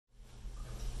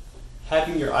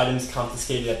Having your items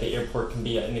confiscated at the airport can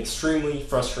be an extremely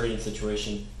frustrating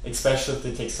situation, especially if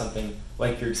they take something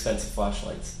like your expensive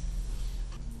flashlights.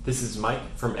 This is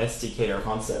Mike from STKR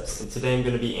Concepts, and today I'm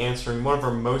going to be answering one of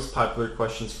our most popular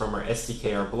questions from our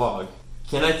STKR blog.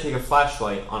 Can I take a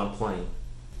flashlight on a plane?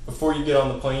 Before you get on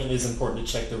the plane, it is important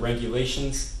to check the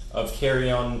regulations of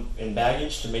carry-on and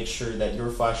baggage to make sure that your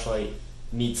flashlight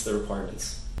meets the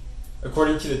requirements.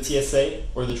 According to the TSA,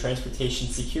 or the Transportation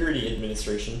Security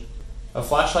Administration, a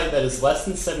flashlight that is less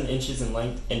than 7 inches in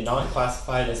length and not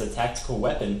classified as a tactical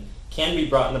weapon can be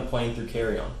brought in a plane through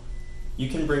carry-on. You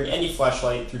can bring any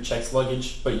flashlight through checked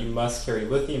luggage, but you must carry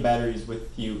lithium batteries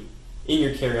with you in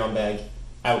your carry-on bag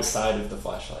outside of the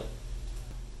flashlight.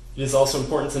 It is also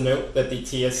important to note that the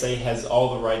TSA has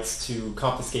all the rights to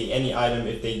confiscate any item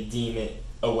if they deem it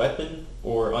a weapon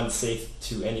or unsafe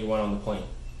to anyone on the plane.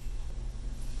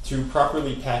 To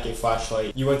properly pack a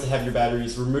flashlight, you want to have your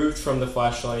batteries removed from the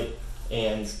flashlight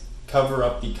and cover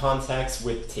up the contacts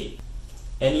with tape.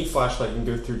 Any flashlight can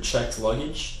go through checked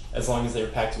luggage as long as they are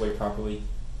packed away properly.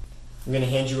 I'm going to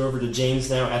hand you over to James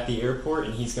now at the airport,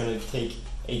 and he's going to take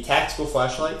a tactical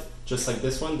flashlight, just like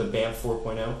this one, the BAMF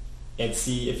 4.0, and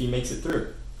see if he makes it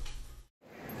through.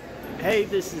 Hey,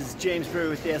 this is James Brewer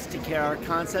with the STKR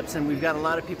Concepts, and we've got a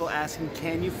lot of people asking,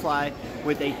 can you fly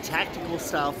with a tactical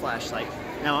style flashlight?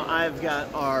 Now, I've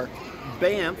got our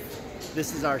BAMF.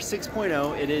 This is our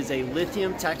 6.0. It is a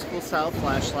lithium tactical style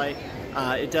flashlight.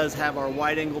 It does have our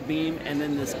wide angle beam and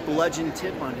then this bludgeon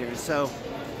tip on here. So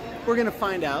we're going to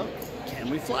find out, can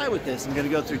we fly with this? I'm going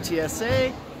to go through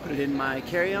TSA, put it in my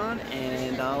carry-on,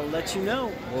 and I'll let you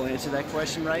know. We'll answer that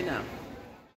question right now.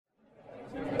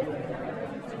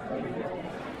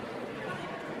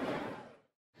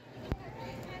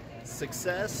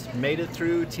 Success, made it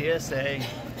through TSA.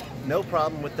 No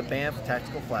problem with the BAMF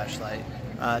tactical flashlight.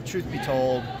 Truth be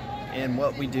told, in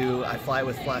what we do, I fly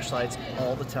with flashlights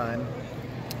all the time,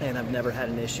 and I've never had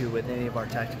an issue with any of our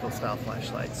tactical style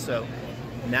flashlights. So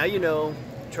now you know,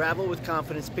 travel with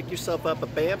confidence, pick yourself up a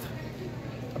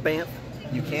BAMF.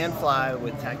 You can fly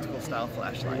with tactical style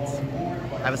flashlights.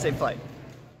 Have a safe flight.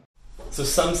 So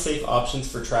some safe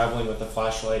options for traveling with a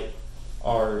flashlight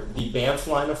are the BAMF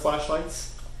line of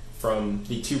flashlights, from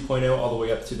the 2.0 all the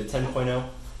way up to the 10.0.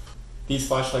 These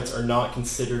flashlights are not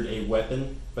considered a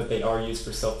weapon, but they are used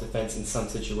for self-defense in some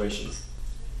situations.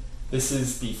 This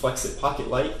is the Flex-It Pocket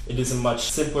Light. It is a much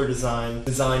simpler design,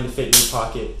 designed to fit in your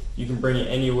pocket. You can bring it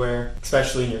anywhere,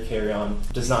 especially in your carry-on.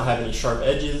 It does not have any sharp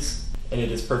edges, and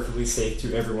it is perfectly safe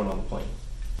to everyone on the plane.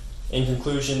 In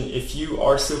conclusion, if you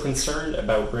are still concerned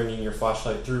about bringing your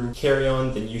flashlight through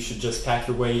carry-on, then you should just pack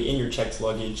your way in your checked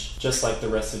luggage, just like the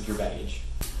rest of your baggage.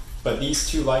 But these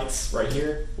two lights right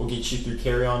here will get you through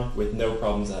carry-on with no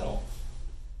problems at all.